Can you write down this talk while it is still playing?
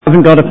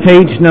Haven't got a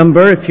page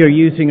number if you're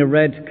using a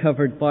red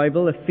covered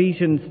Bible.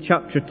 Ephesians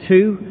chapter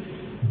 2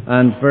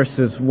 and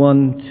verses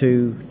 1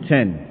 to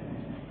 10.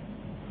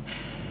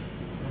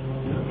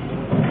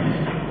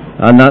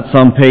 And that's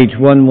on page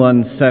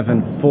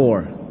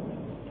 1174.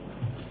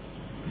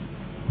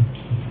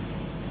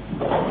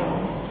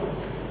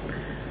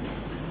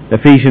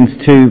 Ephesians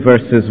 2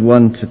 verses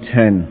 1 to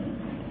 10.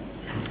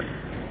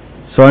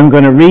 So I'm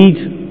going to read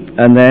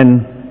and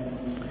then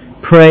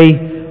pray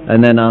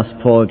and then ask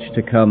Paudge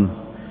to come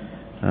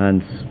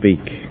and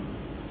speak.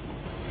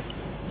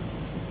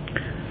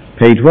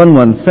 Page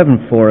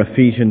 1174,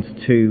 Ephesians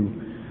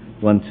 2,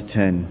 1 to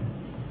 10.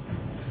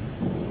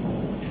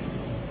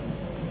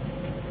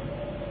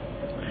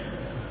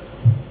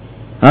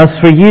 As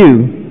for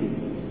you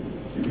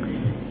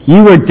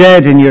were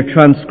dead in your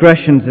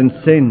transgressions and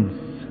sins,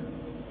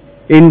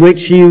 in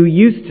which you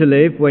used to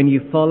live when you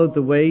followed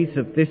the ways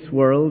of this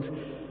world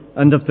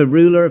and of the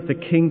ruler of the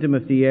kingdom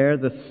of the air,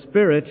 the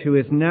Spirit who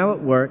is now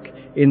at work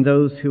in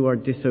those who are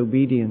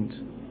disobedient.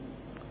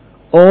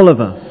 All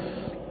of us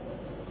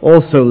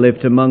also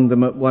lived among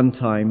them at one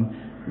time,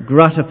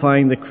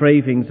 gratifying the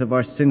cravings of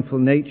our sinful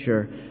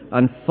nature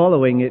and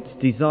following its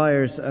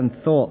desires and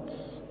thoughts.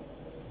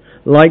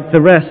 Like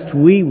the rest,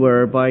 we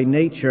were by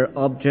nature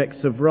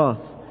objects of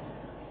wrath.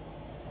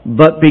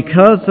 But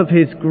because of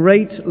His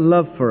great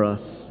love for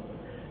us,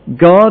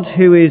 God,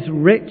 who is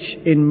rich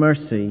in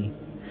mercy,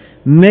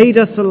 made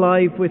us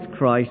alive with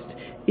Christ,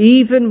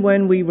 even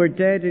when we were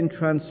dead in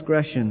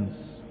transgressions.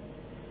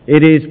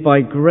 It is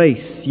by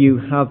grace you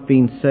have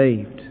been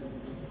saved.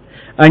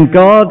 And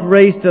God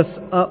raised us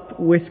up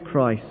with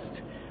Christ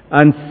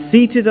and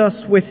seated us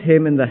with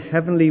Him in the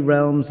heavenly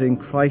realms in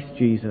Christ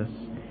Jesus,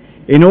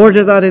 in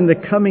order that in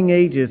the coming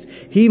ages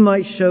He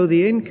might show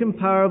the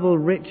incomparable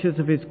riches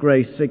of His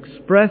grace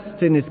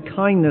expressed in His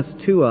kindness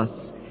to us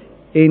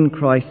in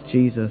Christ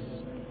Jesus.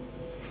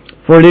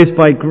 For it is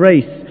by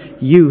grace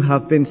you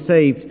have been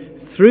saved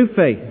through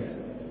faith,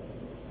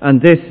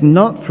 and this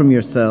not from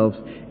yourselves,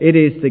 it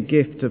is the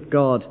gift of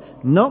God,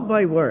 not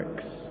by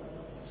works,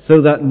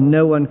 so that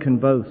no one can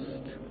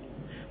boast.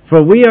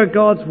 For we are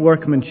God's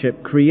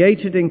workmanship,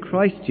 created in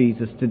Christ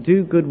Jesus to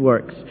do good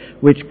works,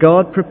 which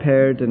God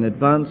prepared in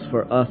advance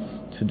for us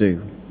to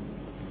do.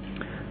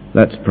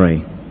 Let's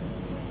pray.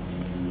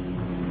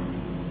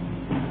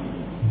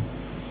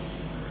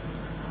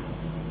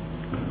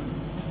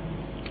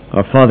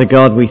 Our Father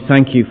God, we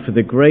thank you for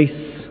the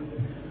grace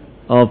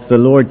of the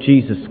Lord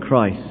Jesus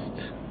Christ.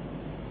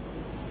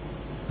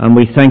 And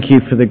we thank you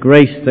for the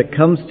grace that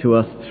comes to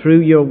us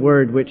through your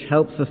word, which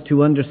helps us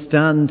to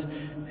understand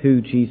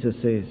who Jesus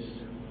is.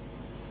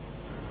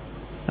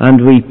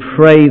 And we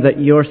pray that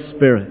your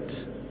Spirit,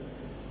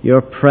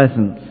 your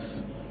presence,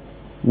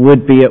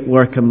 would be at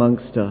work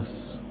amongst us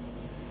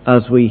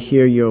as we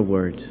hear your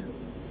word.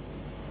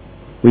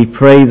 We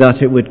pray that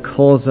it would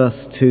cause us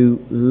to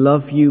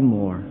love you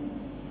more.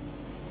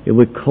 It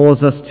would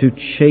cause us to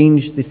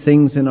change the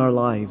things in our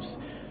lives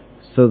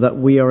so that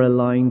we are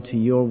aligned to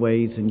your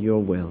ways and your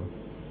will.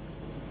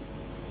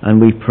 And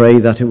we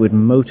pray that it would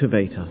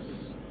motivate us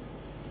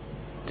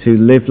to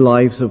live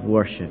lives of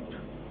worship,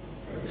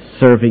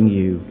 serving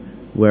you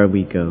where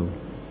we go.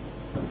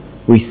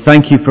 We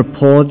thank you for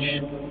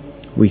Paudge.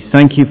 We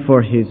thank you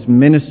for his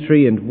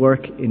ministry and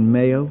work in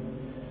Mayo.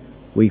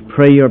 We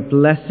pray your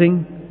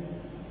blessing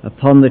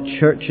upon the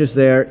churches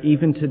there,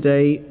 even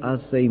today as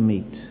they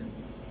meet.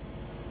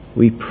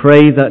 We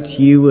pray that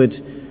you would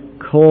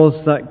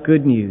cause that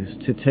good news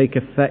to take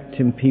effect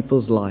in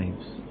people's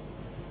lives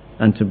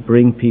and to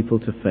bring people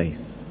to faith.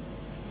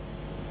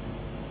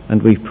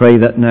 And we pray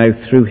that now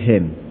through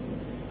him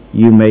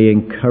you may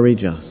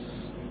encourage us.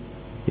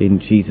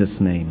 In Jesus'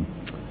 name,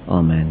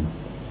 amen.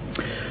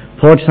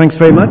 Paudge, thanks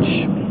very much.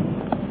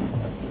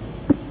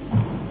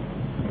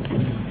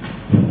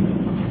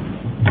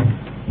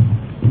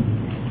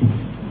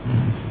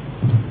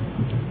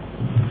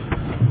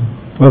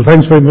 Well,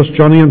 thanks very much,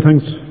 Johnny, and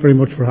thanks very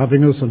much for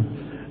having us.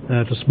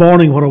 And this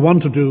morning what I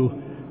want to do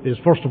is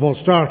first of all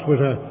start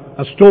with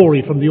a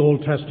story from the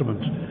Old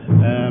Testament.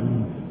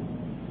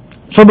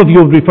 Some of you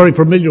will be very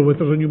familiar with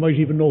it, and you might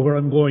even know where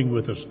I'm going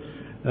with it.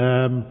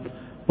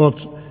 But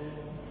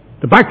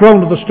the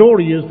background of the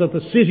story is that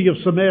the city of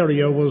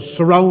Samaria was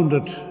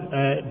surrounded,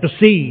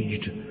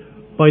 besieged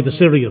by the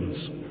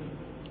Syrians.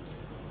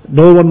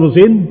 No one was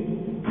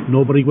in,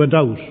 nobody went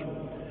out.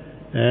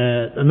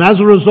 And as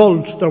a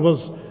result, there was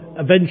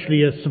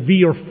eventually a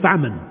severe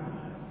famine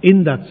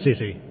in that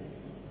city.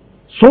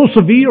 So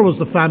severe was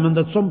the famine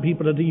that some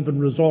people had even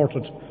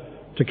resorted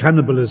to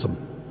cannibalism.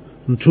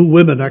 And 2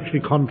 women actually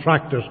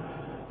contracted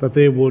that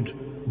they would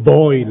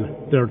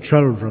boil their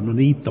children and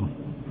eat them.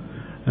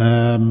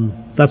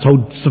 That's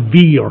how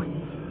severe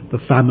the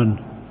famine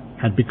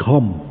had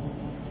become.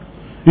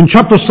 In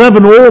chapter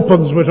 7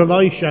 opens with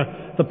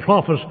Elisha, the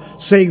prophet,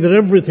 saying that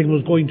everything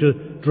was going to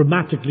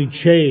dramatically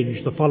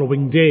change the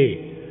following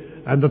day,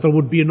 and that there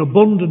would be an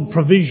abundant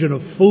provision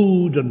of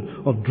food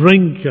and of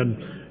drink,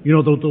 and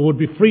that there would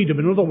be freedom.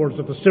 In other words,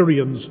 that the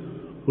Syrians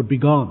would be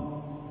gone.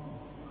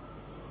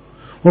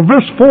 Well,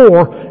 verse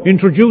 4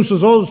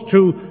 introduces us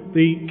to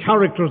the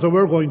characters that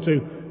we're going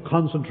to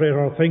concentrate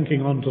our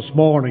thinking on this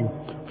morning.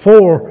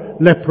 4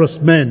 leprous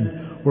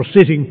men were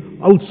sitting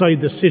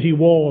outside the city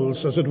walls,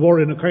 as it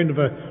were, in a kind of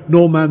a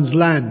no man's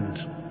land.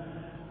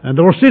 And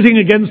they were sitting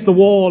against the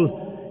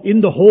wall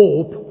in the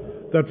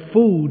hope that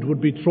food would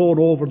be thrown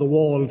over the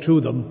wall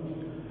to them.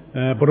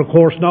 But of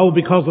course now,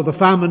 because of the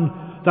famine,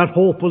 that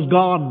hope was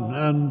gone,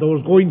 and there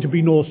was going to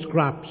be no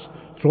scraps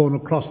thrown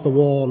across the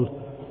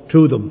wall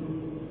to them.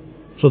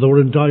 So they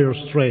were in dire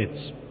straits.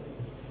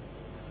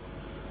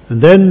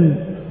 And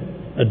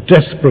then a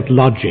desperate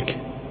logic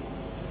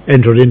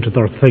entered into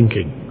their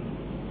thinking.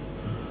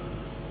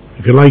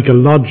 If you like, a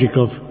logic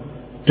of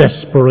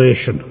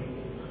desperation.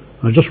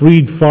 I'll just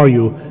read for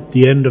you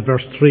the end of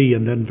verse 3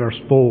 and then verse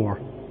 4.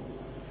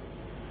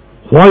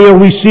 "Why are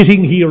we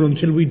sitting here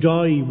until we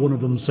die?" one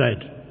of them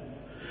said.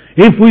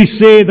 "If we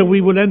say that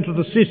we will enter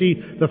the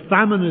city, the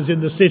famine is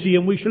in the city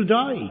and we shall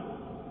die.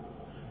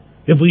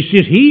 If we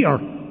sit here,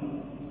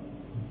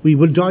 we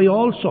will die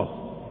also.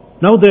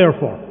 Now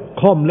therefore,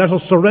 come, let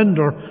us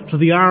surrender to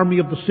the army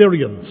of the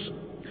Syrians.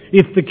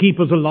 If they keep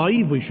us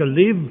alive, we shall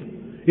live.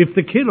 If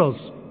they kill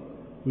us,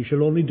 we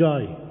shall only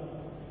die."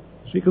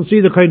 So you can see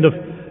the kind of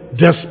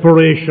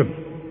desperation.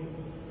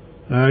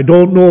 I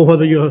don't know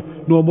whether you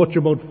know much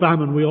about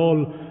famine. We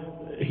all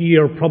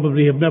here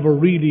probably have never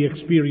really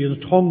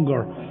experienced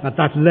hunger at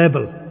that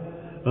level.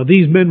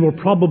 These men were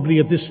probably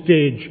at this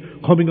stage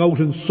coming out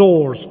in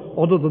sores,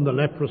 other than the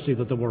leprosy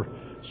that they were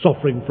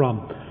suffering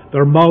from.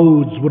 Their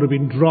mouths would have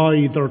been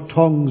dry, their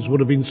tongues would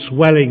have been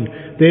swelling.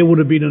 They would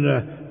have been in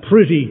a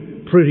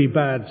pretty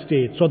bad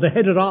state. So they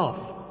headed off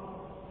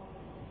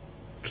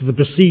to the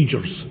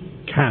besiegers'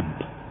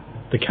 camp,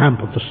 the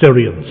camp of the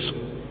Syrians.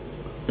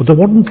 But they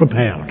weren't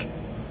prepared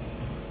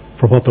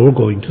for what they were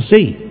going to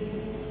see.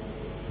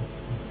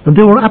 And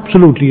they were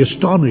absolutely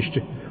astonished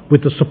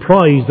with the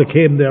surprise that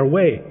came their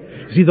way.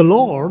 You see, the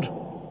Lord,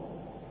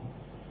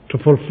 to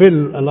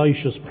fulfill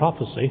Elisha's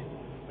prophecy,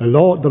 the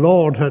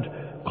Lord had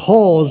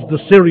caused the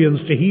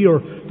Syrians to hear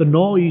the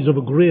noise of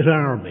a great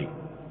army.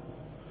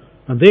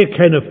 And they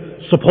kind of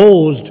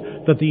supposed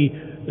that the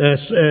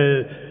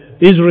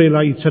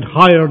Israelites had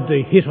hired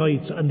the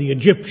Hittites and the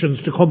Egyptians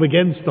to come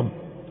against them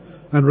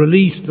and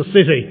release the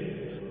city.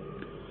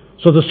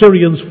 So the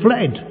Syrians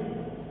fled,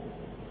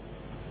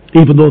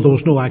 even though there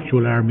was no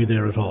actual army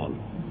there at all.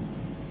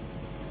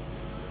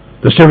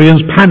 The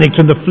Syrians panicked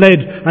and they fled,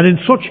 and in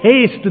such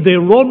haste did they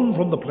run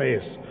from the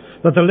place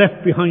that they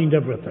left behind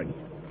everything: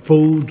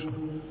 food,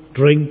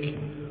 drink,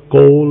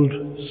 gold,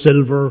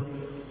 silver,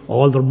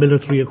 all their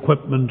military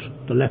equipment.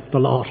 They left the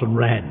lot and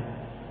ran.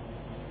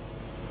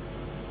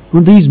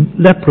 And these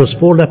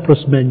 4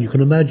 leprous men, you can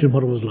imagine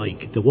what it was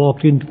like. They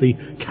walked into the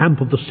camp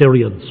of the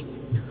Syrians,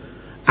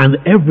 and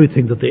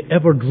everything that they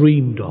ever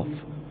dreamed of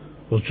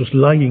was just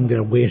lying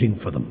there waiting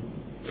for them.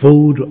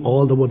 Food,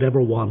 all they would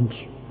ever want.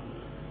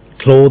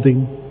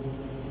 Clothing,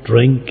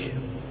 drink,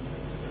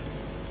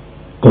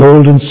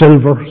 gold and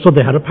silver. So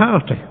they had a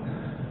party.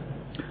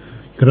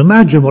 You can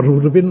imagine what it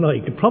would have been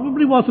like. It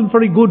probably wasn't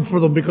very good for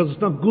them, because it's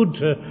not good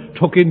to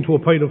tuck into a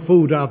pint of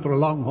food after a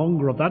long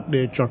hunger of that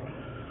nature.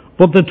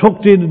 But they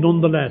tucked in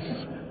nonetheless.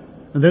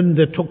 And then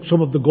they took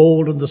some of the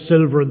gold and the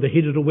silver and they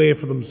hid it away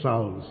for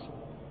themselves.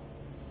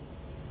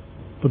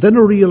 But then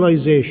a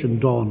realization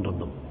dawned on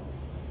them.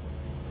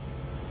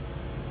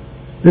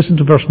 Listen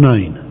to verse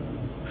 9.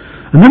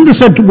 "And then they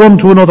said one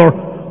to another,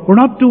 'We're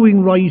not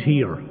doing right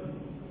here.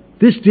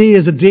 This day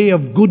is a day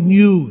of good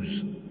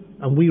news,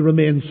 and we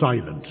remain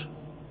silent.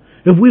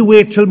 If we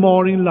wait till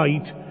morning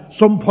light,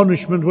 some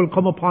punishment will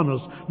come upon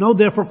us. Now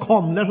therefore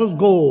come, let us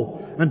go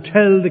and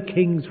tell the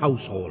king's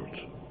household.'"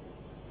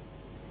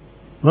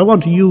 I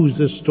want to use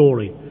this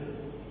story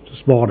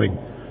this morning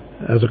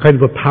as a kind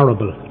of a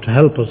parable to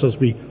help us as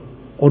we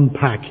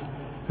unpack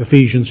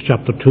Ephesians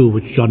chapter 2,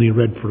 which Johnny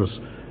read for us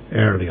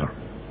earlier.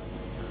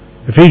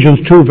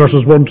 Ephesians 2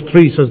 verses 1 to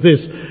 3 says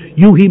this: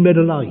 "You he made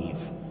alive,"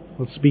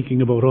 well,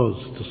 speaking about us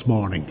this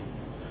morning,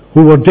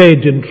 "who were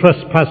dead in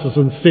trespasses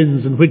and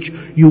sins, in which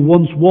you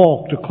once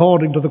walked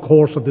according to the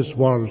course of this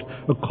world,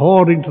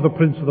 according to the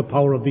prince of the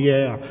power of the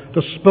air,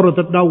 the spirit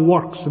that now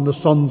works in the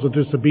sons of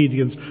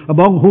disobedience,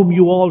 among whom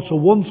you also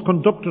once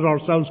conducted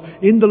ourselves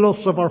in the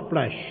lusts of our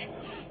flesh,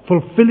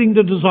 fulfilling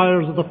the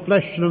desires of the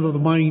flesh and of the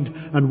mind,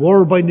 and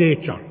were by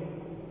nature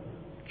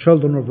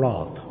children of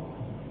wrath,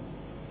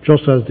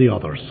 just as the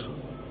others."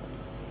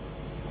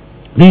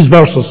 These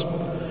verses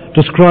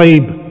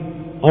describe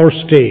our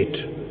state,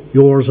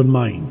 yours and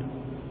mine,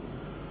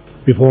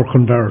 before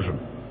conversion.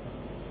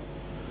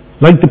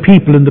 Like the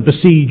people in the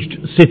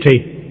besieged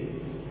city,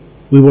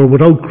 we were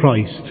without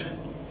Christ,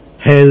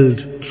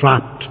 held,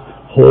 trapped,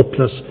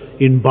 hopeless,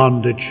 in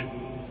bondage,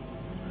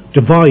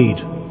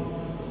 devoid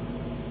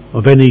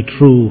of any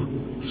true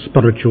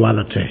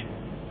spirituality.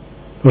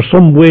 There are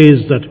some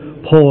ways that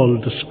Paul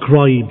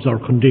describes our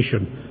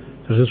condition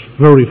that is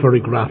very,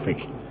 very graphic.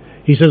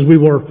 He says we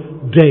were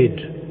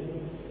dead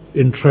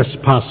in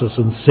trespasses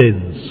and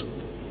sins.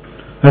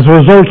 As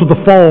a result of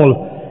the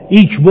fall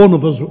each one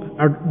of us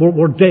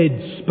were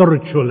dead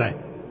spiritually,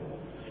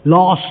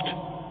 lost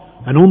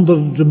and under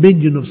the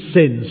dominion of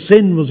sin.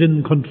 Sin was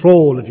in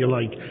control, if you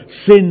like.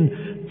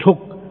 Sin took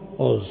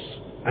us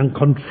and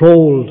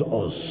controlled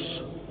us.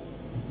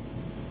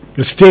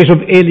 A state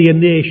of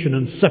alienation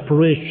and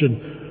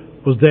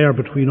separation was there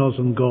between us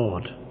and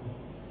God.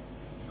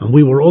 And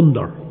we were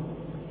under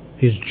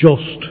His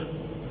just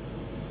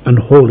and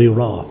holy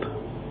wrath.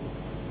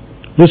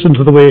 Listen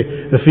to the way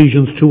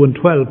Ephesians 2 and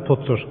 12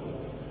 puts it.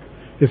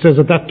 It says,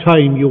 at that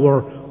time you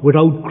were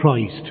without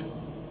Christ,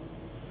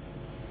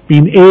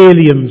 being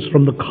aliens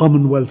from the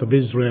commonwealth of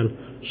Israel,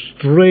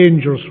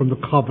 strangers from the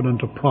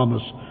covenant of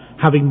promise,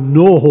 having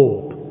no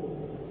hope,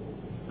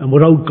 and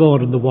without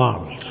God in the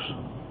world.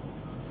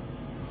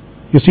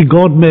 You see,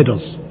 God made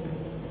us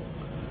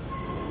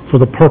for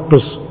the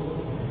purpose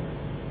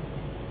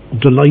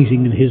of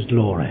delighting in His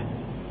glory.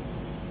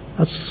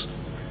 That's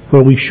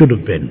where we should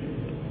have been.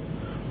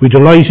 We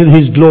delight in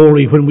His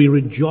glory when we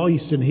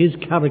rejoice in His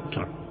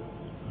character,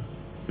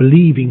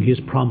 believing His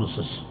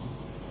promises.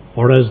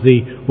 Or as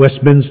the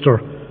Westminster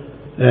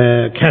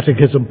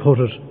Catechism put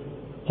it,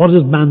 what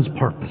is man's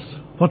purpose?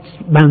 What's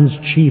man's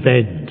chief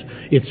end?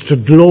 It's to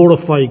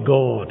glorify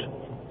God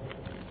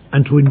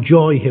and to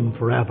enjoy Him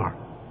forever.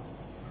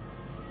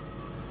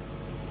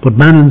 But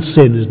man in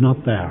sin is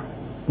not there.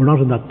 We're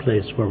not in that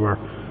place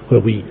where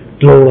we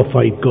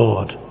glorify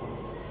God.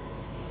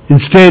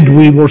 Instead,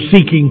 we were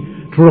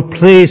seeking to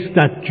replace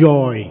that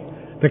joy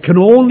that can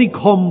only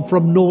come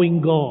from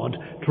knowing God,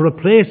 to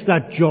replace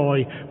that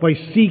joy by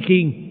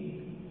seeking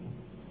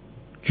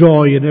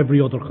joy in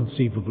every other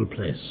conceivable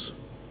place.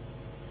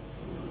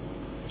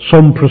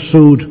 Some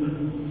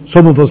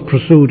of us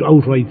pursued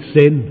outright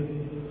sin.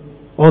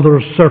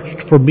 Others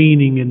searched for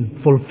meaning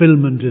and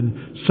fulfillment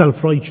in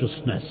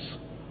self-righteousness.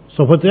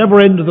 So whatever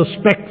end of the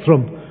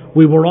spectrum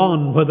we were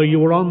on, whether you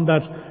were on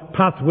that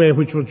pathway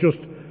which was just,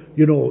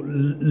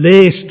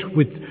 laced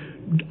with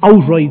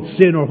outright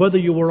sin, or whether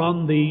you were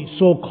on the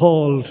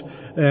so-called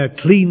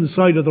clean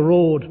side of the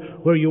road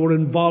where you were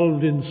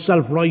involved in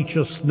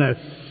self-righteousness,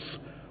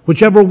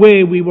 whichever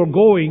way we were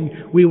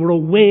going, we were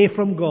away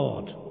from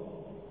God.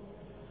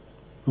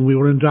 And we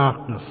were in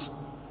darkness.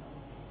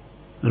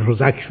 And it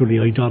was actually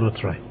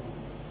idolatry.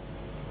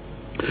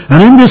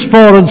 And in this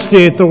fallen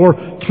state there were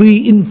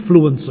three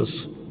influences.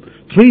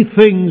 Three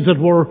things that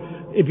were,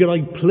 if you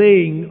like,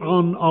 playing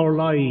on our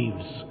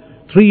lives.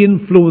 Three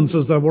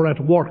influences that were at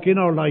work in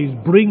our lives,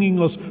 bringing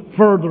us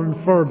further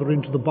and further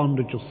into the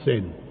bondage of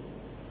sin.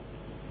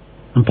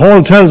 And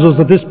Paul tells us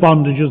that this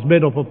bondage is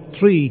made up of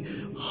three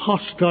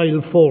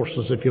hostile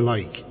forces, if you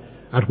like,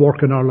 at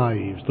work in our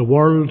lives. The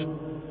world,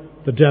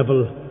 the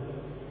devil,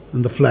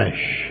 and the flesh.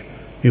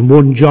 In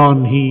 1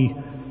 John he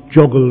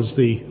juggles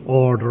the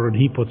order and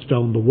he puts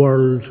down the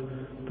world,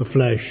 the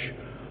flesh,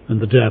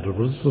 and the devil.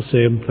 But it's the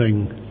same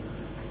thing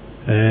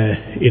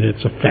in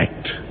its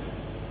effect.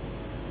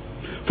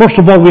 First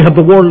of all, we have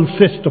the world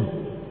system.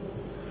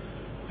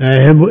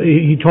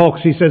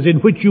 He says, in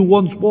which you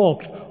once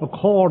walked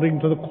according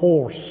to the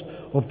course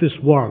of this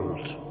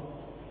world.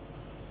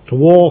 To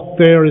walk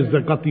there is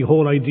got the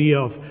whole idea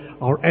of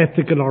our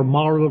ethical, our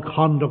moral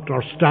conduct,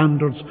 our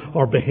standards,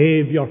 our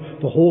behaviour.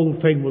 The whole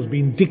thing was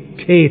being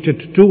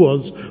dictated to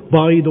us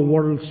by the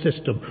world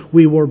system.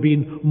 We were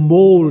being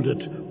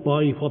moulded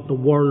by what the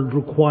world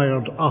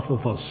required off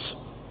of us.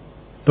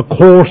 The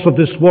course of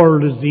this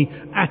world is the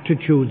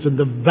attitudes and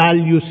the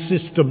value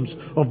systems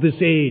of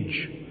this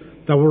age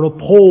that were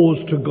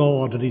opposed to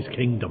God and His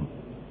kingdom.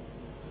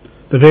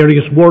 The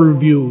various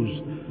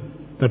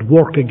worldviews that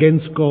work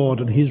against God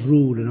and His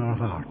rule in our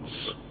hearts.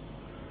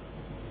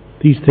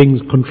 These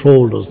things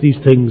controlled us. These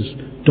things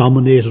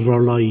dominated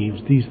our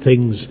lives. These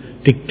things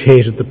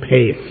dictated the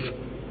pace.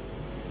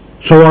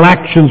 So our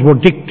actions were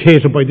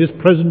dictated by this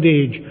present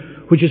age,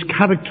 which is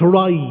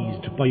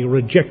characterized by a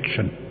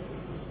rejection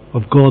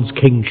of God's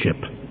kingship.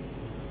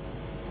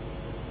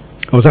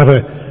 I was at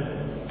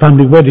a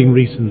family wedding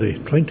recently,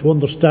 trying to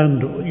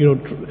understand,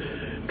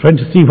 trying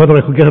to see whether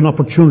I could get an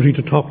opportunity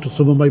to talk to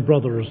some of my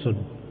brothers,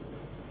 and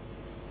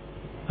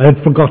I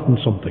had forgotten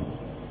something.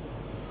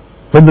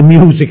 When the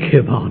music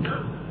came on,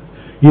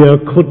 you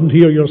couldn't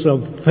hear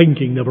yourself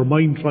thinking, never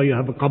mind trying to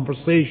have a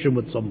conversation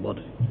with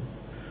somebody.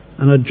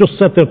 And I just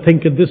sat there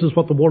thinking, this is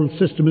what the world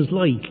system is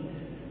like.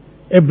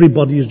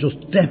 Everybody is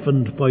just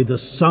deafened by the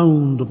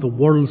sound of the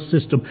world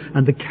system,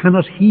 and they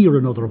cannot hear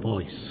another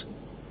voice.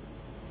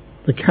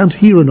 They can't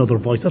hear another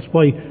voice. That's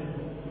why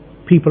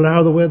people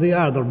are the way they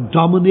are. They're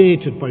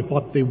dominated by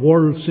what the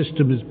world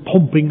system is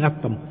pumping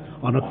at them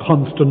on a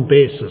constant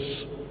basis.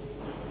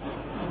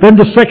 Then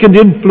the second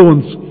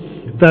influence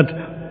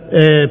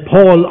that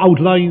Paul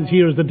outlines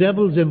here is the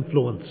devil's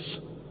influence.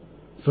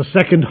 It's the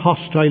second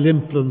hostile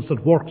influence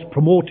that works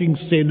promoting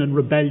sin and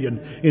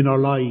rebellion in our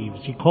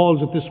lives. He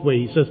calls it this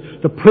way. He says,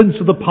 the prince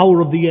of the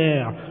power of the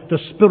air, the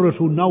spirit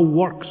who now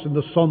works in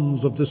the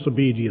sons of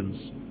disobedience.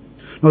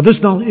 Now this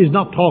is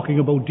not talking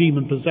about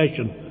demon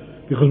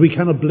possession, because we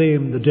cannot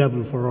blame the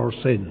devil for our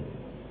sin.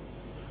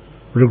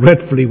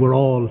 Regretfully, we're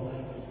all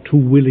too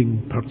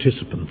willing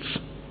participants.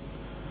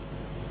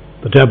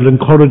 The devil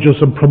encourages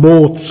and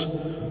promotes,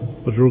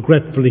 but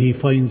regretfully he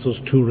finds us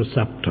too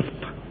receptive.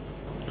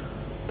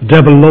 The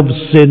devil loves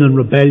sin and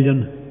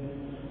rebellion,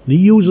 and he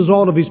uses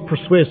all of his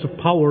persuasive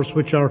powers,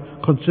 which are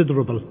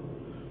considerable,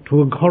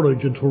 to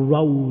encourage and to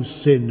rouse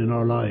sin in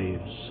our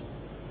lives.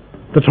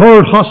 The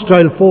third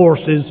hostile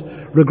force is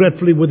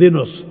regretfully within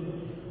us.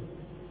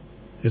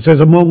 It says,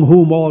 among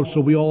whom also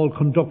we all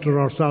conducted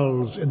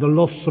ourselves in the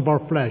lusts of our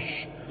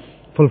flesh,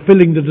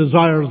 fulfilling the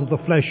desires of the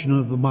flesh and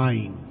of the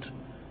mind.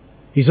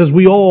 He says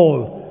we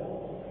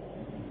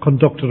all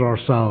conducted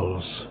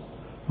ourselves.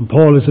 And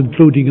Paul is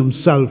including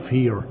himself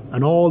here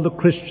and all the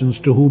Christians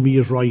to whom he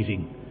is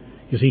writing.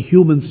 You see,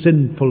 human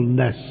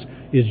sinfulness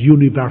is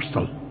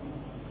universal.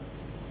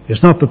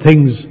 It's one of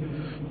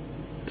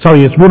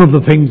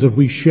the things that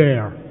we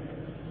share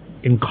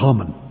in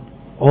common.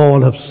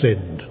 All have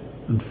sinned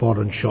and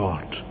fallen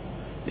short.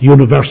 The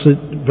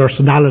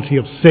universality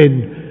of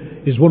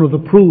sin is one of the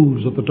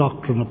proofs of the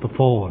doctrine of the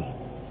fall.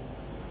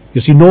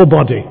 You see,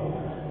 nobody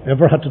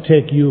ever had to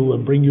take you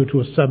and bring you to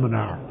a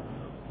seminar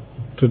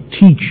to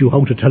teach you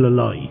how to tell a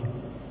lie.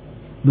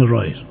 No,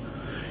 right.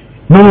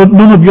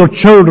 None of your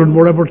children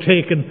were ever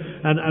taken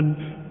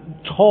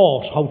and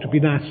taught how to be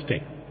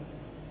nasty.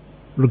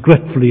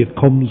 Regretfully, it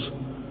comes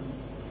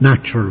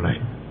naturally.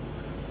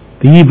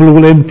 The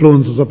evil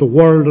influences of the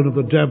world and of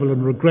the devil,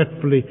 and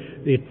regretfully,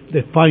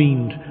 they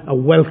find a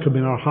welcome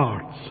in our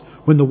hearts.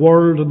 When the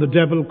world and the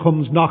devil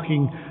comes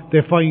knocking,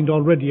 they find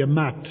already a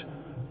mat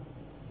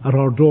at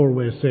our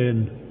doorway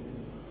saying,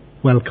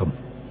 welcome.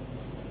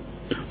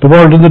 The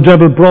world and the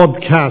devil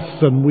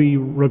broadcasts, and we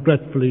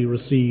regretfully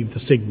receive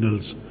the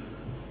signals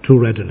too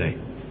readily.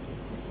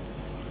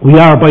 We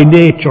are by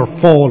nature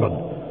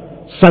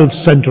fallen,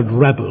 self-centered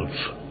rebels.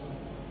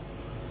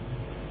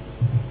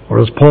 Or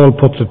as Paul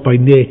puts it, by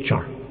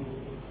nature,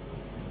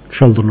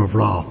 children of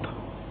wrath.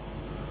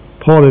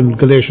 Paul in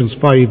Galatians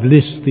 5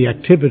 lists the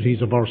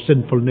activities of our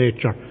sinful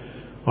nature,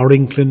 our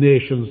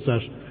inclinations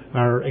that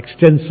are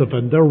extensive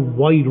and they're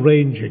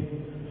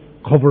wide-ranging,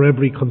 cover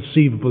every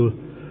conceivable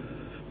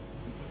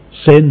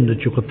sin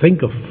that you could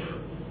think of.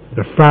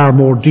 They're far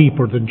more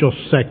deeper than just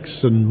sex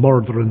and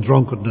murder and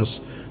drunkenness.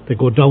 They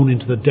go down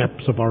into the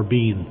depths of our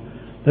being.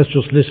 Let's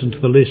just listen to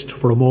the list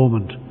for a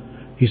moment.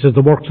 He says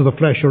the works of the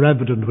flesh are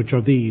evident, which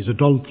are these: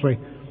 adultery,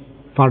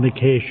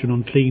 fornication,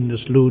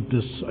 uncleanness,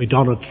 lewdness,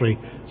 idolatry,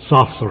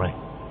 sorcery.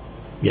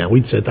 Yeah,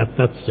 we'd say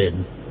that's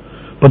sin.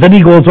 But then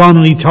he goes on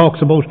and he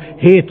talks about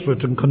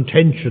hatred and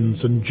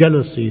contentions and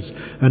jealousies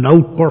and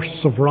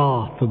outbursts of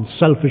wrath and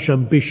selfish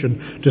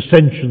ambition,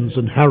 dissensions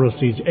and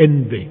heresies,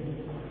 envy.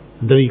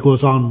 And then he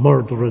goes on,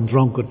 murder and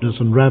drunkenness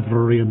and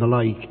revelry and the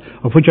like,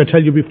 of which I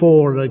tell you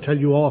before, and I tell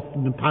you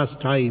often in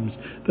past times,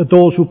 that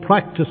those who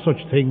practice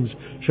such things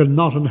shall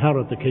not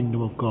inherit the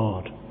kingdom of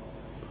God.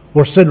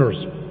 We're sinners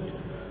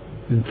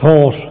in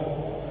thought,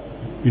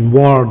 in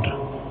word,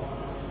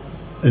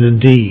 and in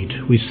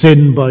deed. We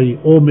sin by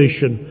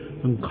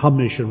omission and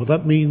commission. What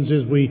that means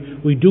is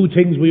we do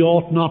things we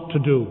ought not to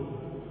do,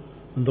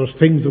 and there's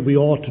things that we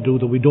ought to do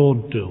that we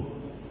don't do.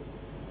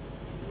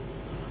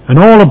 And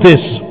all of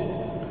this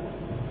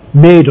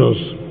made us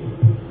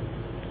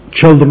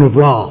children of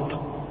wrath,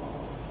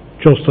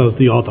 just as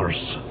the others.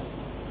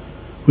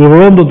 We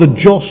were under the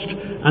just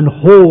and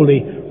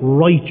holy,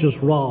 righteous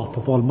wrath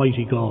of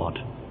Almighty God.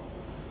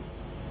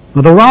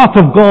 Now, the wrath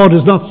of God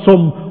is not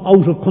some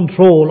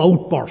out-of-control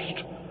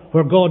outburst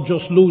where God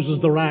just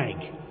loses the rag.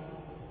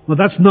 Now,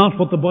 that's not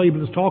what the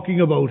Bible is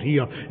talking about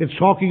here. It's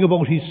talking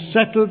about His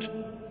settled,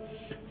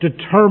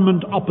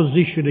 determined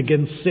opposition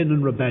against sin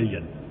and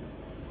rebellion.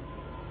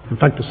 In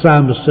fact, the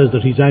psalmist says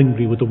that he's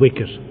angry with the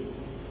wicked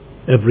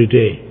every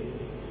day.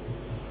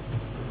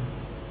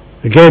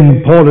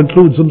 Again, Paul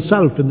includes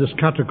himself in this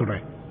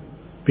category.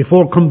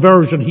 Before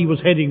conversion, he was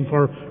heading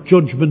for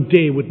Judgment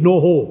Day with no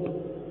hope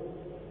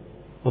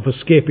of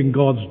escaping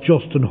God's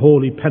just and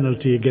holy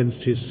penalty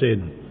against his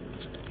sin.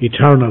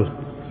 Eternal,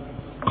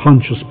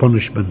 conscious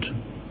punishment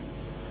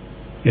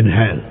in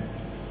hell.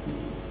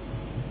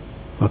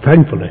 Now,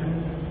 thankfully,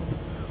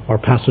 our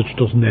passage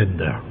doesn't end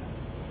there.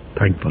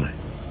 Thankfully.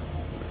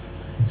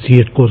 See,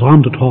 it goes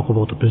on to talk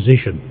about the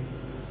position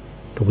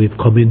that we've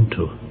come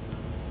into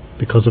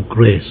because of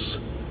grace,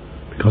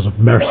 because of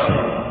mercy,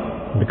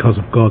 and because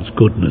of God's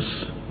goodness.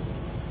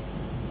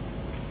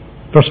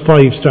 Verse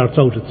 5 starts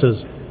out, it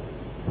says,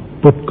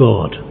 but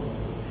God,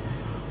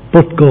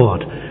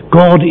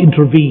 God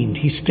intervened.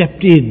 He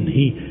stepped in.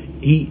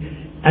 He,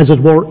 as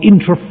it were,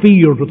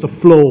 interfered with the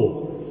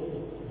flow,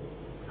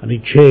 and He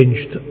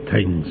changed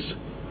things.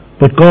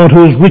 But God,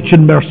 who is rich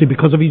in mercy,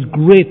 because of His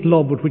great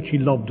love with which He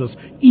loved us,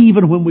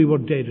 even when we were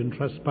dead in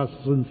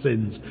trespasses and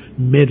sins,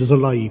 made us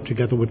alive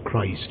together with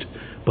Christ.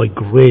 By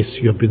grace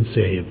you have been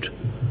saved.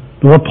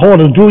 Now, what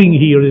Paul is doing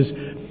here is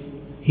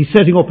he's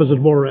setting up, as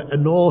it were,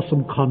 an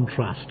awesome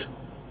contrast.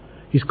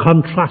 He's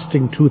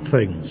contrasting two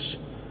things.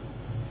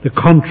 The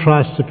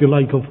contrast, if you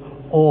like, of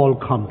all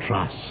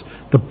contrasts.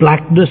 The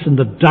blackness and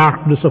the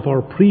darkness of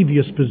our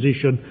previous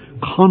position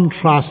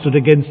contrasted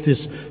against this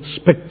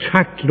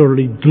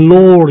spectacularly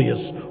glorious,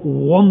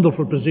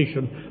 wonderful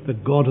position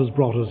that God has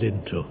brought us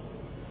into.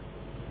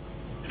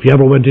 If you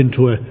ever went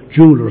into a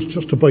jeweller's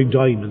just to buy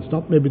diamonds,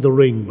 not maybe the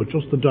ring, but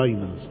just the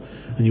diamonds,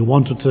 and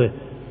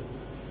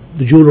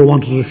the jeweller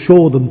wanted to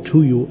show them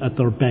to you at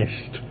their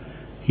best,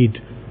 he'd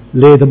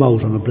lay them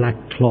out on a black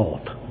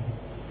cloth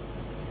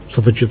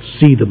so that you'd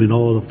see them in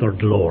all of their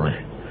glory.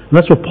 And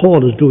that's what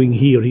Paul is doing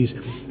here.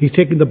 He's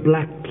taking the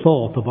black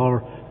cloth of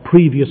our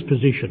previous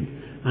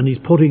position, and he's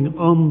putting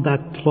on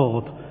that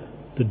cloth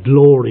the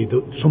glory,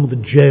 some of the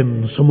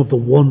gems, some of the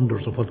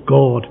wonders of what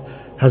God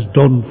has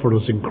done for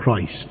us in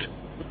Christ.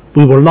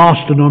 We were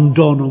lost and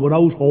undone and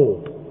without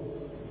hope.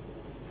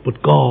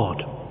 But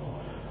God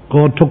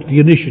took the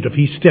initiative.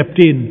 He stepped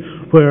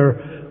in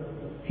where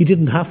he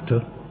didn't have to.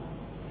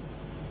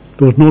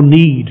 There was no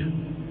need,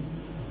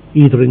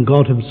 either in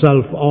God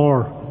himself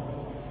or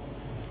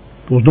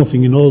there was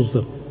nothing in us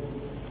that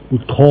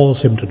would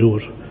cause him to do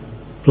it.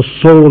 It was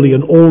solely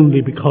and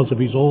only because of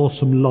his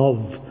awesome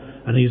love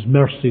and his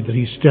mercy that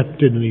he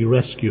stepped in and he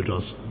rescued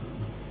us.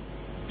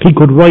 He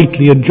could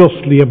rightly and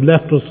justly have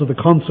left us to the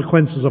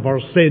consequences of our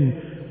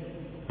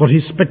sin, but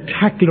his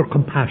spectacular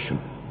compassion,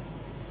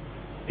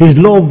 his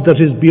love that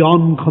is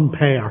beyond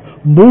compare,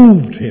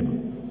 moved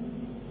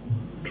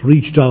him to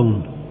reach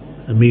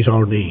down and meet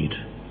our need.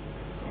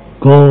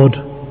 God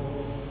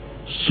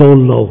so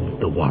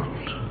loved the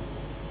world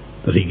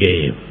that he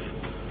gave.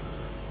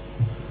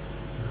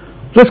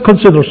 Let's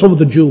consider some of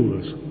the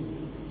jewels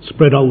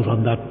spread out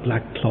on that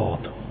black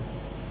cloth.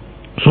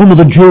 Some of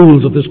the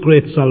jewels of this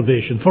great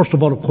salvation. First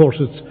of all, of course,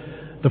 it's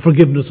the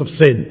forgiveness of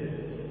sin.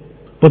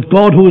 But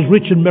God, who is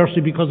rich in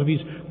mercy because of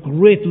his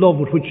great love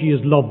with which he has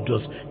loved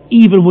us,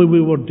 even when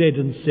we were dead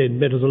in sin,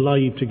 made us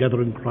alive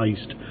together in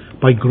Christ.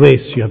 By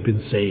grace you have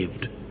been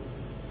saved.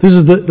 This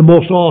is the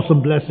most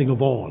awesome blessing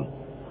of all.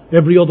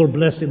 Every other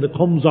blessing that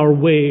comes our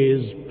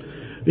way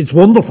it's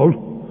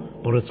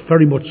wonderful, but it's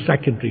very much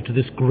secondary to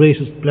this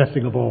greatest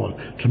blessing of all,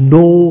 to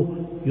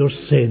know your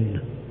sin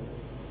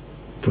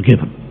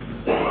forgiven.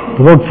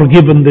 The word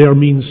forgiven there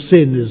means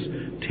sin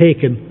is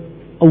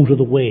taken out of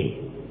the way.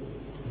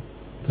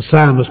 The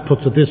psalmist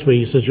puts it this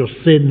way, he says, your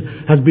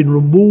sin has been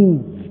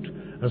removed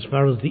as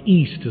far as the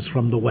east is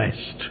from the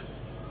west.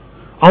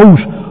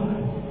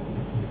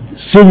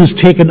 Sin is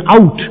taken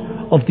out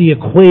of the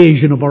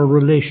equation of our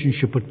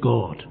relationship with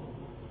God.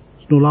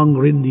 It's no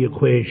longer in the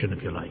equation,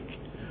 if you like.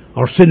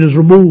 Our sin is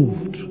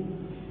removed.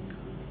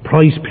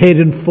 Price paid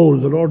in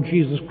full. The Lord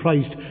Jesus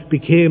Christ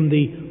became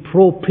the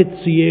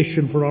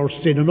propitiation for our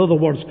sin. In other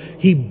words,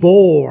 he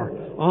bore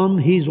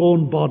on his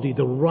own body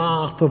the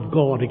wrath of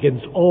God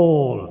against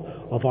all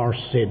of our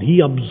sin. He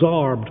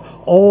absorbed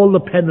all the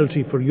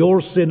penalty for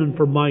your sin and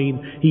for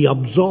mine. He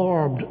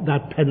absorbed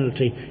that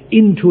penalty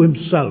into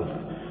himself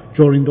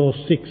during those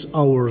 6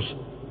 hours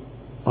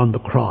on the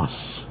cross.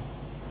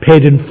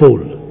 Paid in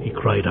full, he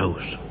cried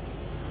out.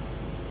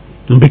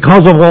 And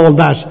because of all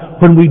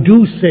that, when we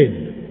do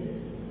sin,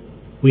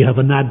 we have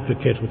an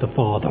advocate with the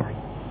Father.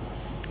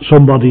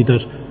 Somebody that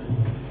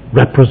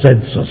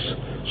represents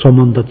us,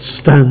 someone that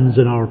stands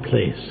in our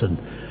place and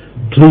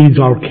pleads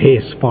our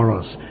case for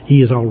us.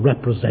 He is our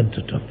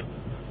representative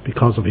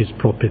because of his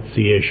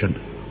propitiation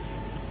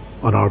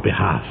on our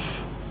behalf.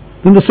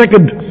 Then the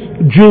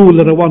second jewel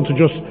that I want to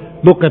just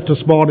look at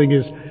this morning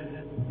is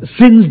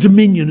sin's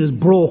dominion is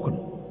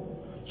broken.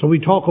 So we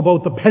talk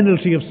about the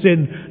penalty of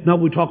sin, now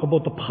we talk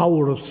about the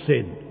power of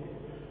sin.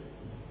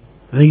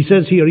 And he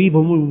says here,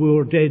 even when we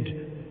were dead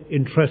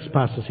in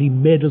trespasses, he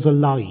made us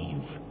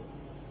alive.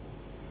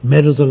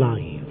 Made us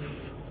alive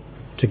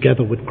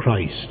together with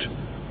Christ.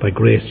 By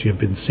grace you have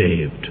been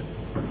saved.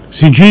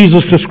 See,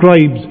 Jesus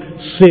describes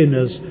sin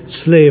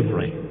as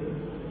slavery.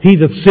 He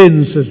that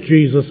sins, says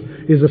Jesus,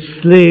 is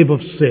a slave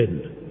of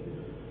sin.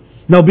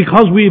 Now,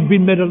 because we have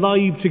been made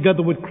alive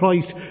together with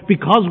Christ,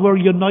 because we're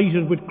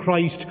united with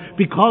Christ,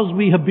 because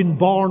we have been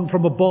born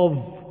from above,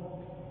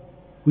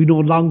 we no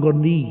longer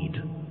need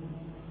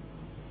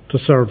to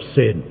serve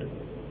sin.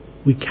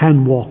 We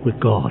can walk with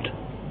God.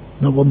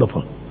 Isn't that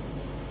wonderful?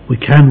 We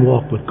can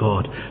walk with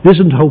God.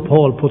 Listen to how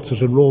Paul puts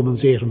it in Romans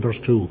 8 and verse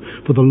 2.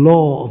 For the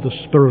law of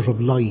the Spirit of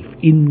life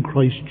in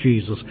Christ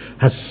Jesus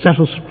has set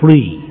us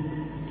free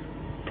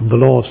from the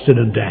law of sin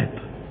and death.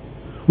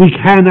 We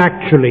can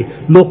actually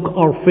look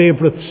our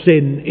favourite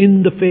sin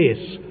in the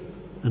face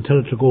and tell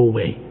it to go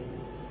away.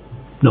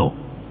 No,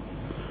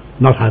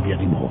 not have you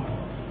anymore.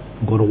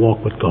 I'm going to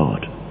walk with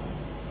God.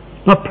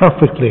 Not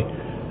perfectly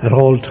at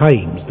all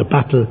times. The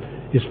battle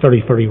is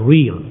very, very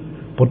real.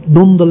 But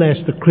nonetheless,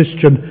 the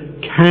Christian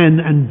can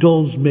and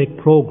does make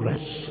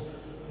progress.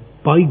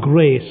 By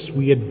grace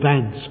we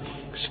advance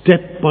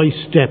step by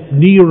step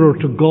nearer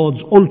to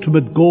God's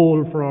ultimate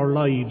goal for our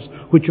lives,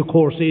 which of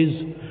course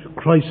is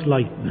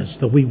Christ-likeness,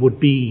 that we would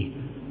be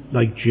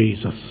like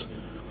Jesus.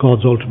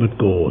 God's ultimate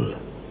goal.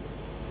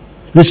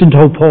 Listen to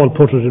how Paul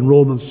put it in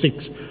Romans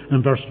 6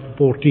 and verse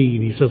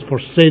 14. He says, for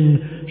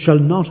sin shall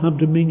not have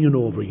dominion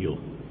over you,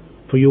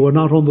 for you are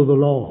not under the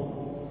law,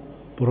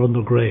 but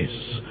under grace.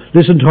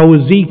 Listen to how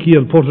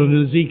Ezekiel put it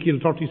in Ezekiel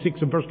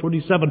 36 and verse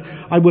 27.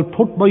 I will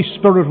put my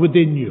spirit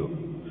within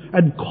you,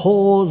 and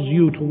cause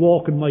you to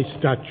walk in my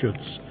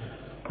statutes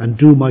and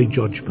do my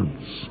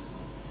judgments.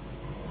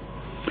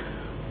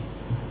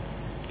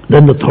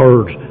 Then the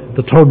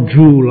third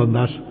jewel on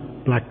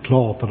that black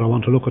cloth that I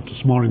want to look at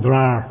this morning. There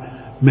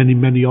are many,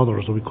 many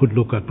others that we could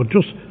look at, but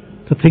just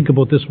to think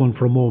about this one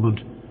for a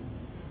moment.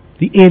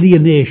 The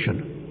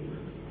alienation,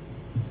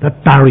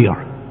 that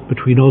barrier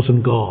between us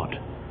and God,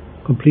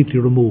 completely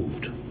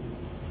removed.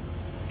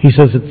 It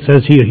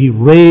says here, He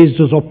raised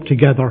us up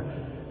together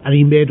and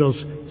He made us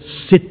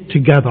sit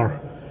together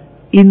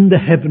in the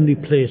heavenly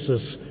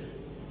places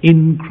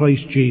in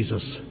Christ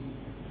Jesus.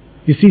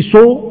 You see,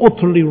 so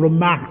utterly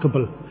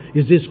remarkable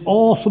is this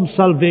awesome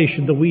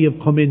salvation that we have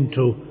come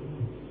into,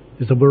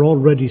 is that we're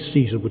already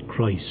seated with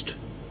Christ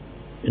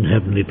in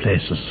heavenly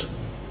places.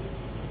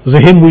 There's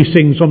a hymn we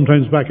sing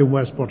sometimes back in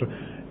Westport.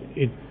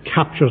 It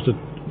captures it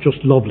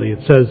just lovely. It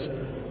says,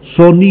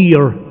 so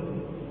near,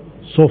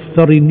 so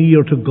very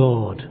near to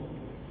God,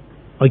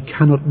 I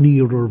cannot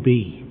nearer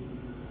be,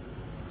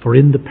 for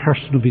in the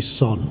person of His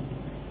Son,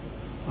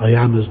 I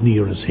am as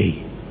near as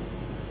He.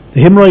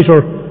 The hymn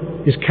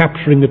writer is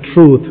capturing a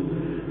truth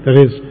that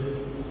is,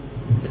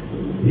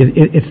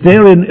 it's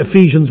there in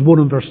Ephesians 1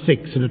 and verse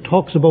 6, and it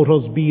talks about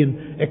us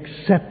being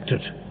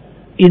accepted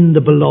in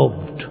the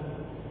beloved.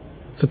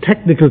 It's a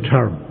technical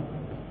term.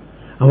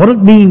 And what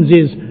it means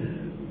is,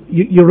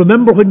 you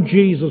remember when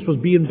Jesus was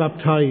being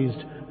baptized,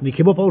 and He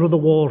came up out of the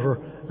water,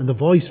 and the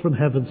voice from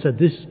heaven said,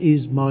 this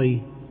is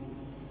my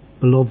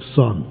beloved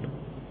Son,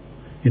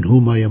 in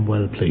whom I am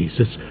well pleased.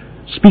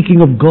 It's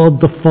speaking of God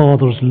the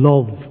Father's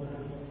love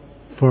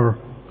for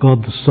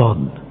God the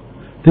Son.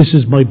 This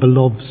is my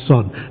beloved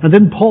Son. And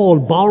then Paul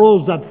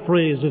borrows that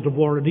phrase, as it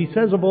were, and he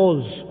says of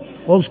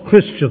us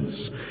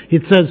Christians,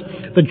 it says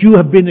that you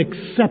have been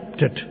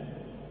accepted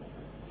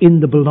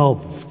in the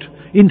beloved,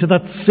 into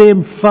that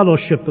same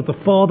fellowship that the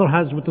Father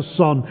has with the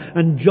Son.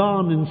 And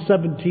John in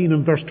 17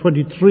 and verse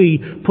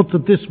 23 puts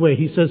it this way.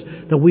 He says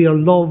that we are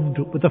loved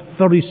with the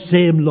very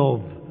same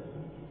love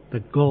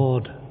that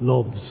God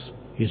loves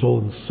His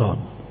own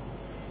Son.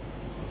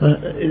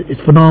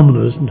 It's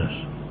phenomenal, isn't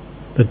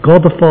it? That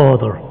God the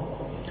Father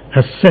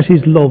has set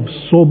His love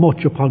so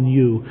much upon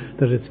you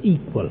that it's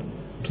equal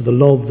to the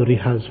love that He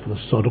has for the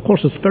Son. Of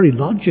course, it's very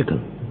logical.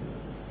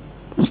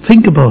 Just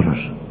think about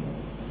it.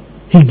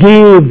 He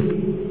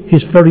gave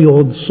His very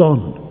own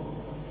Son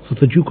so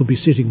that you could be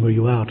sitting where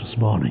you are this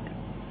morning.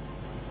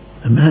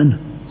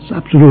 Amen. It's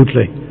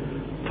absolutely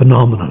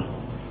phenomenal.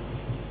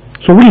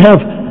 So we have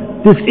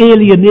this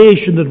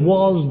alienation that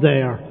was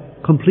there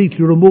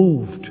completely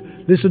removed.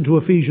 Listen to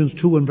Ephesians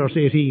 2 and verse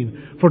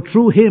 18. For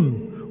through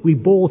Him we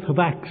both have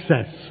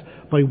access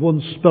by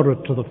one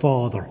Spirit to the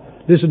Father.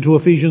 Listen to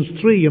Ephesians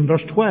 3 and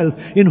verse 12.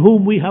 In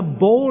whom we have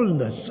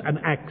boldness and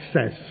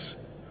access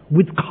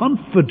with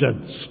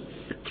confidence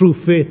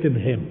through faith in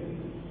Him.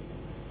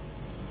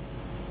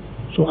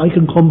 So I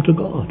can come to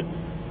God.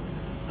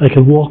 I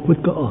can walk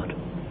with God.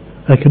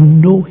 I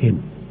can know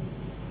Him.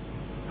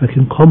 I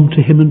can come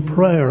to Him in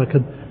prayer. I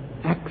can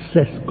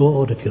access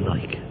God, if you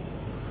like.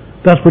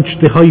 That which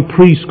the high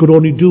priest could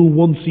only do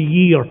once a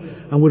year,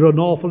 and with an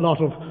awful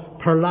lot of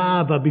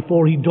palaver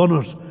before he'd done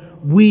it,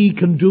 we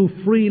can do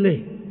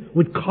freely.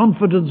 With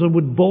confidence and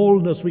with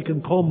boldness we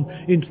can come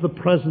into the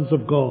presence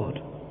of God.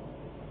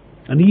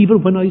 And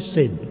even when I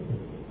sin,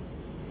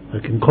 I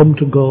can come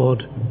to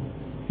God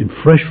in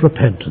fresh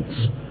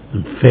repentance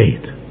and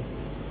faith.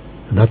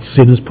 And that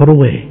sin is put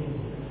away.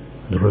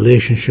 And the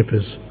relationship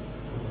is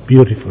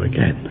beautiful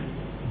again.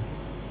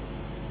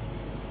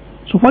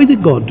 So why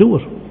did God do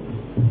it?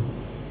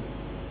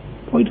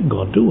 Why did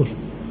God do it?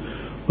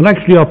 Well,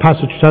 actually our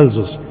passage tells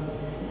us.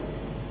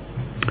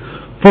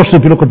 First,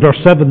 if you look at verse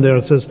 7 there,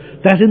 it says,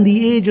 that in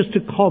the ages to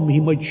come He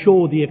might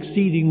show the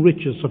exceeding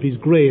riches of His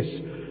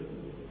grace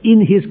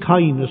in His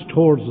kindness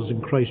towards us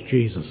in Christ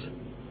Jesus.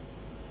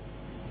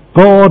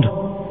 God,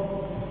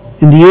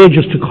 in the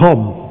ages to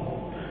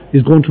come,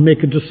 is going to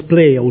make a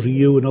display out of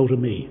you and out of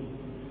me.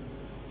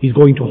 He's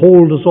going to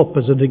hold us up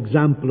as an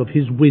example of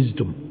His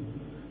wisdom.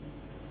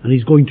 And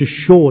He's going to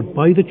show it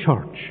by the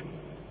church.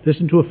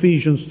 Listen to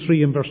Ephesians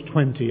 3 and verse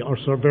 20, or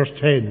verse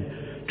 10.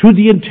 To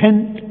the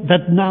intent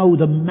that now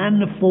the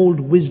manifold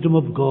wisdom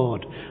of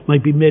God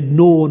might be made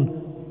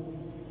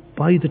known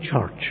by the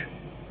church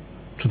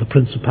to the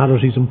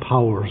principalities and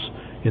powers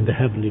in the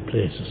heavenly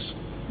places.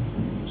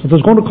 So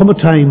there's going to come a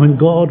time when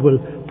God will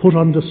put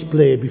on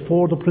display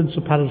before the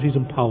principalities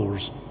and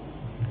powers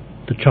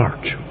the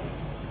church.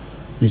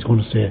 And He's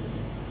going to say,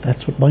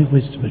 that's what my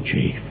wisdom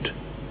achieved.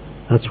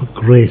 That's what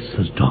grace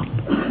has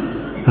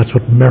done. That's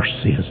what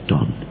mercy has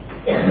done.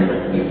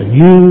 And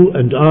you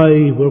and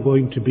I, we're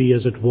going to be,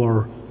 as it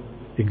were,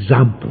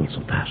 examples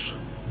of that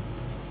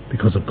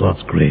because of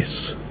God's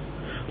grace.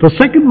 The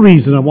second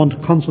reason I want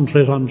to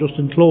concentrate on just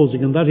in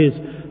closing, and that is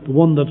the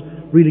one that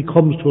really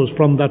comes to us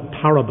from that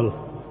parable.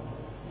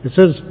 It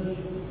says,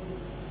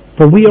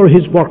 for we are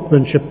His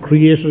workmanship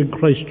created in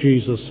Christ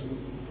Jesus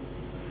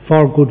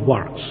for good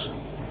works,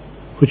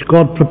 which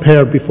God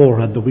prepared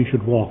beforehand that we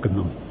should walk in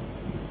them.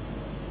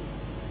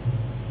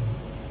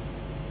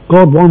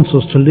 God wants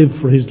us to live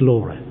for His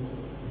glory.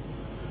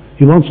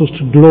 He wants us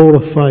to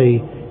glorify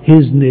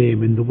His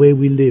name in the way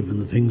we live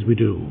and the things we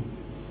do.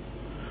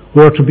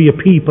 We are to be a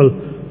people,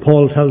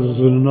 Paul tells us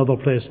in another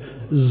place,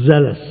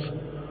 zealous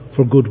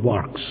for good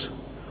works.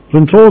 But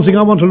in closing,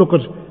 I want to look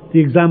at the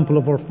example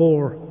of our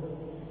 4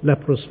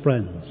 leprous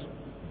friends.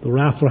 They were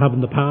after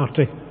having the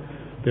party.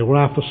 They were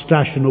after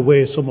stashing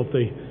away some of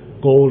the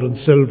gold and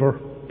silver.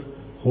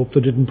 Hope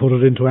they didn't put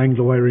it into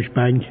Anglo-Irish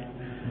Bank.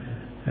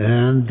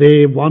 And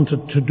they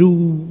wanted to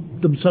do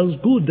themselves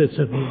good. They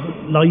said,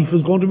 life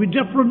is going to be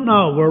different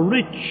now. We're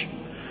rich.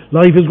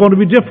 Life is going to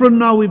be different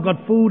now. We've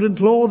got food and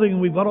clothing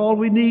and we've got all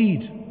we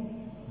need.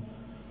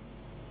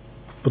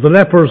 But the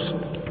lepers,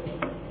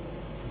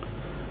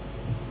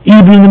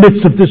 even in the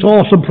midst of this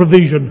awesome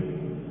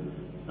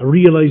provision, a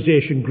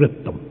realization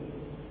gripped them.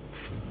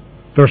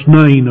 Verse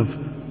 9 of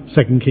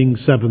 2 Kings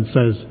 7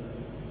 says,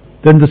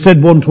 Then they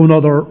said one to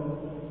another,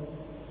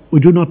 We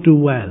do not do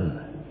well.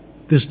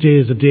 This day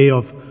is a day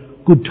of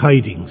good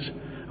tidings,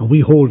 and we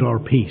hold our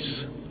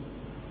peace.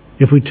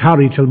 If we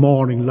tarry till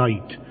morning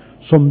light,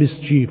 some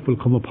mischief will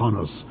come upon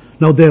us.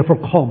 Now therefore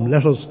come,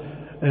 let us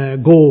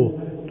go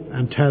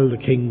and tell the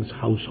king's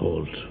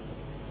household.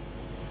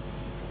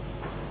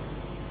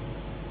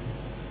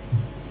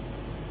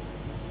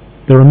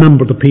 They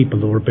remember the people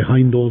that were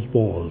behind those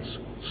walls,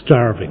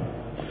 starving.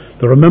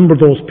 They remembered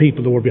those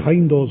people that were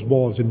behind those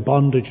walls in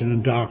bondage and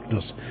in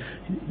darkness.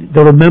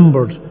 They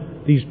remembered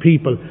these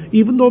people,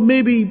 even though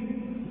maybe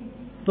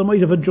they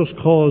might have a just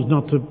cause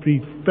not to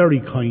be very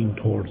kind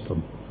towards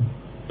them.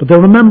 But they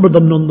remembered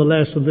them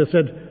nonetheless, and they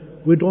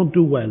said, We don't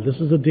do well. This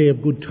is a day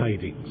of good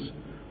tidings.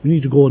 We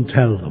need to go and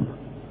tell them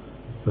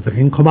that they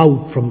can come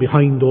out from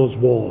behind those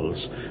walls.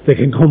 They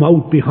can come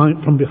out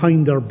from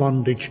behind their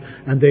bondage,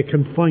 and they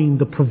can find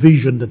the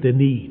provision that they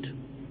need.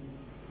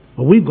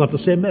 And we've got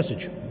the same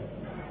message.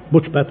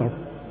 Much better,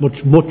 much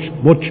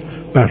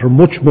better,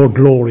 much more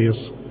glorious.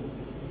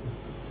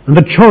 And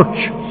the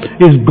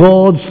church is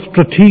God's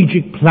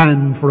strategic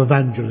plan for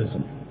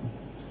evangelism.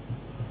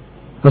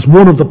 That's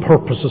one of the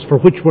purposes for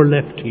which we're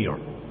left here,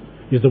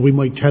 is that we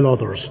might tell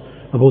others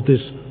about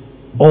this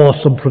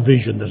awesome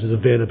provision that is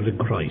available in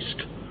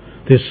Christ.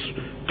 This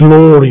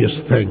glorious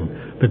thing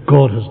that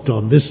God has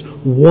done. This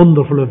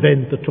wonderful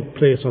event that took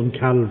place on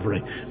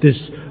Calvary. This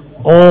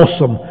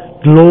awesome,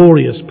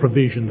 glorious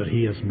provision that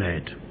He has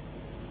made.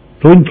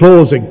 So in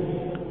closing,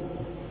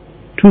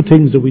 2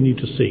 things that we need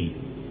to see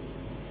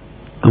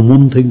and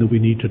 1 thing that we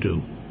need to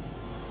do.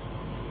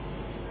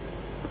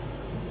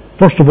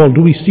 First of all,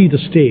 do we see the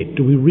state?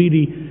 Do we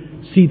really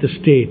see the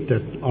state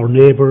that our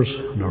neighbours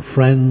and our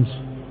friends,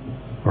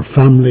 our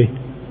family,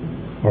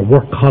 our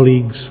work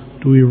colleagues,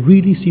 do we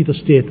really see the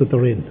state that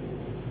they're in?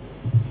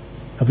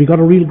 Have we got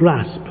a real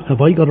grasp? Have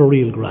I got a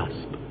real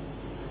grasp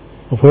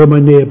of where my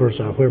neighbours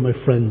are, where my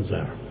friends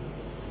are?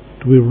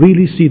 Do we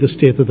really see the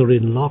state that they're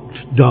in,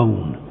 locked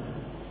down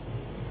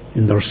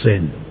in their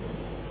sin?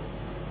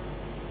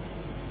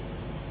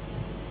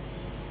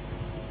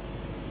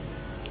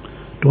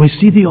 Do I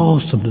see the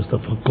awesomeness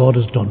of what God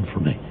has done for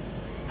me?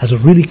 Has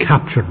it really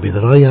captured me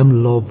that I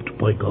am loved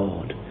by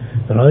God?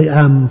 That I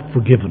am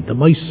forgiven? That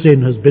my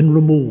sin has been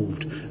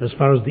removed as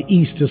far as the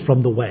east is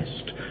from the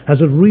west?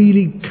 Has it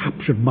really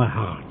captured my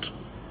heart?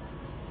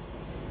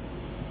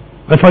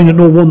 I find it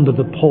no wonder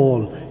that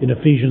Paul in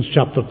Ephesians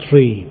chapter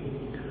 3,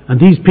 and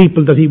these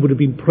people that he would have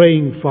been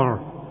praying for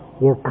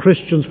were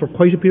Christians for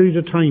quite a period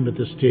of time at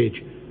this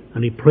stage,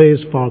 and he prays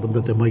for them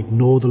that they might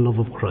know the love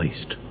of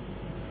Christ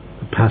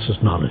that passes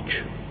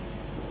knowledge.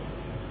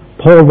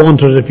 Paul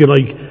wanted, if you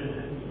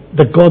like,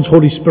 that God's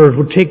Holy Spirit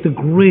would take the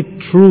great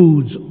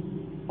truths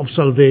of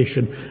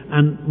salvation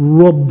and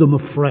rub them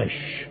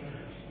afresh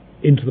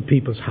into the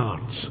people's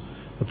hearts,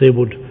 that they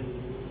would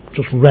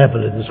just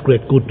revel in this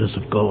great goodness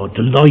of God,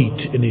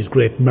 delight in His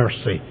great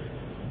mercy,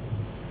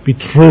 be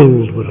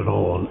thrilled with it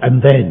all,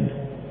 and then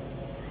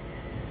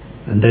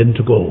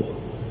to go.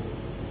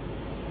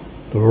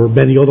 There were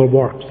many other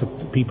works that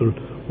the people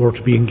were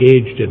to be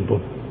engaged in,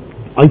 but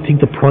I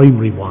think the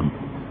primary one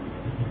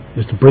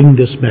is to bring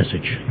this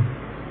message.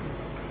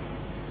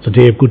 It's a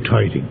day of good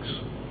tidings.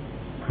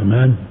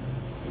 Amen.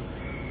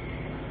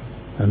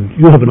 And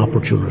you have an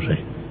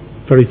opportunity.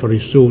 Very,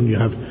 very soon you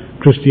have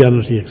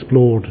Christianity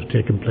Explored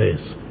taking place.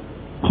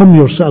 Come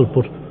yourself,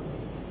 but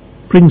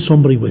bring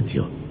somebody with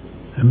you.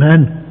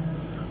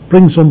 Amen.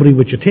 Bring somebody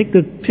with you.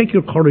 Take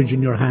your courage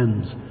in your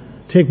hands.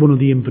 Take one of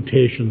the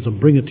invitations and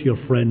bring it to your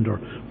friend,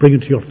 or bring it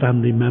to your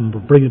family member,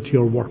 bring it to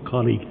your work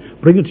colleague,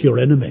 bring it to your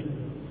enemy,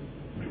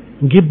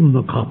 and give them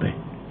a copy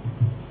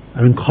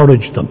and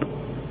encourage them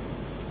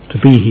to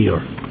be here,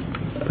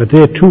 that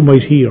they too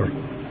might hear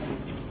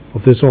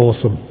of this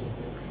awesome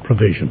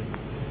provision.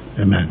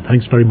 Amen.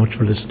 Thanks very much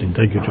for listening.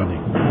 Thank you,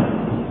 Johnny.